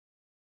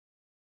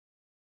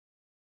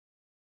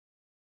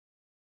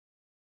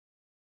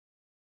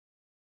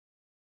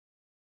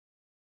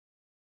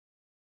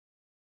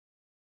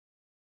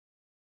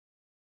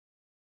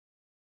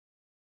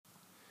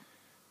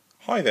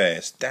Hi there,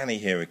 it's Danny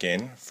here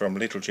again from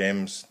Little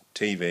Gems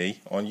TV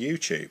on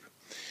YouTube,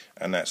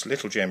 and that's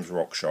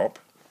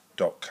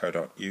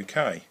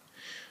littlegemsrockshop.co.uk.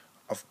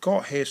 I've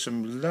got here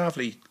some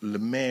lovely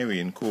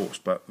Lemarian quartz,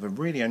 but the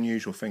really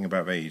unusual thing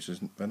about these is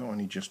they're not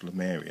only just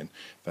Lemarian,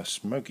 they're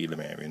Smoky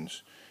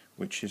Lemarians,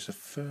 which is the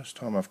first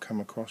time I've come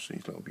across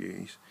these little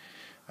beauties.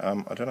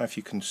 I don't know if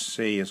you can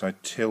see as I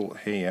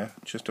tilt here,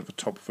 just at the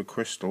top of a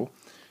crystal,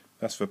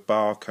 that's the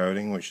bar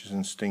coding, which is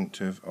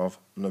instinctive of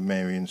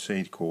Lemarian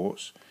seed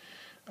quartz.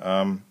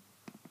 Now,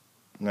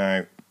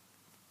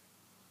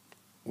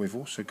 we've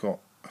also got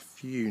a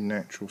few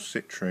natural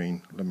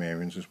citrine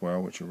Lemarians as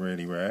well, which are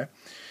really rare.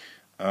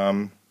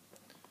 And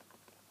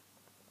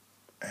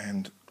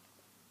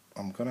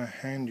I'm going to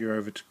hand you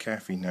over to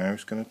Kathy now,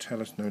 who's going to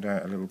tell us, no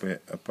doubt, a little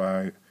bit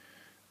about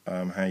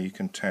how you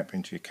can tap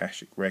into your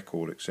Akashic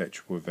record,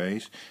 etc. with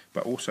these,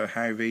 but also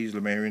how these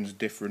Lemarians are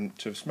different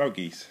to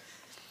Smokies.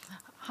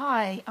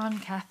 Hi, I'm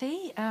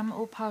Kathy,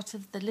 all part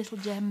of the Little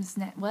Gems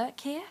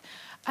network here,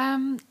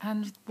 and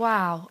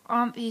wow,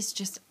 aren't these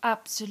just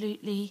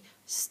absolutely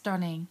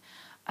stunning?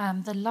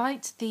 The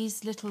light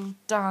these little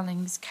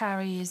darlings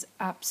carry is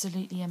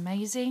absolutely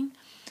amazing.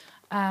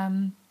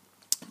 They're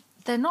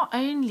not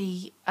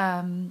only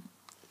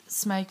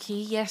smoky,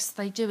 yes,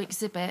 they do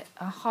exhibit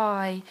a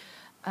high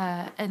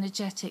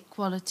energetic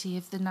quality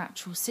of the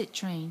natural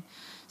citrine,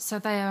 so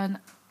they are an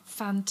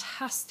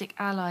fantastic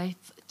ally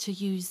to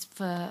use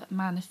for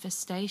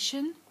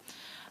manifestation.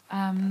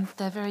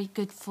 They're very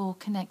good for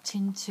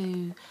connecting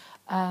to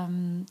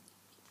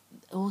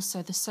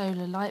also the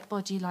solar light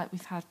body, like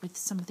we've had with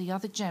some of the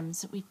other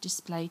gems that we've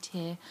displayed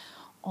here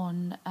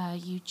on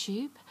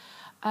YouTube.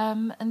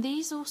 And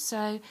these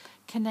also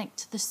connect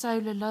to the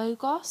solar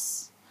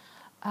logos,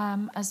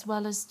 as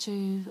well as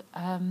to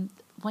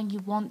when you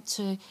want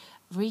to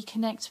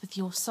reconnect with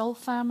your soul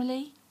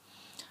family.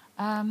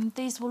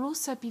 These will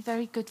also be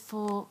very good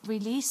for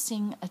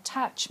releasing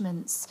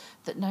attachments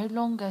that no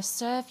longer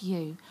serve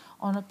you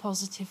on a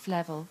positive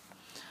level.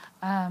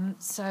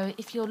 So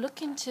if you're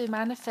looking to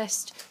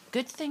manifest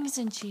good things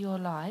into your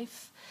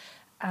life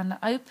and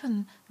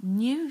open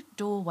new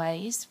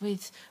doorways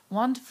with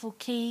wonderful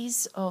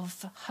keys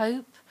of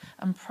hope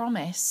and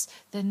promise,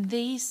 then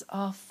these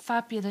are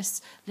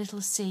fabulous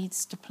little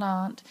seeds to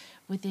plant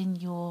within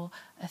your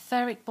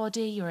etheric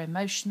body, your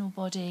emotional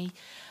body,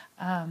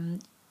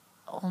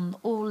 on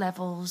all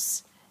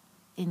levels,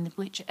 in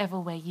whichever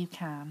way you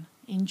can.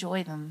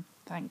 Enjoy them.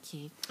 Thank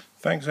you.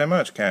 Thanks so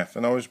much, Kath.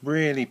 And I was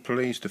really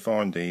pleased to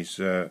find these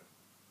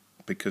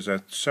because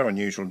they're so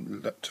unusual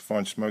to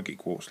find smoky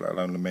quartz, let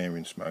alone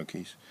Lemarian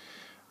smokies.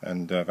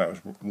 And that was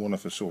one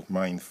of the sort of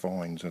main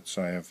finds, I'd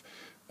say, of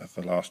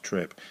the last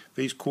trip.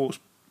 These quartz,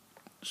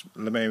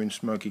 Lemarian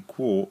smoky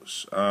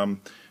quartz,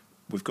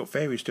 we've got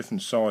various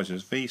different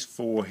sizes. These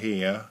four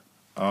here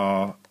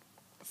are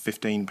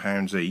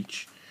 £15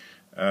 each.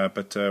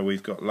 But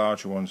we've got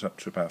larger ones up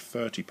to about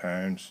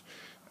 £30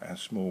 and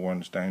small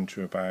ones down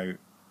to about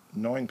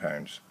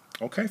 £9.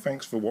 Okay,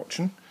 thanks for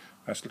watching.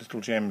 That's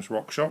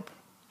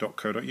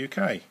littlegemsrockshop.co.uk.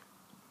 Thank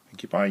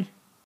you, bye.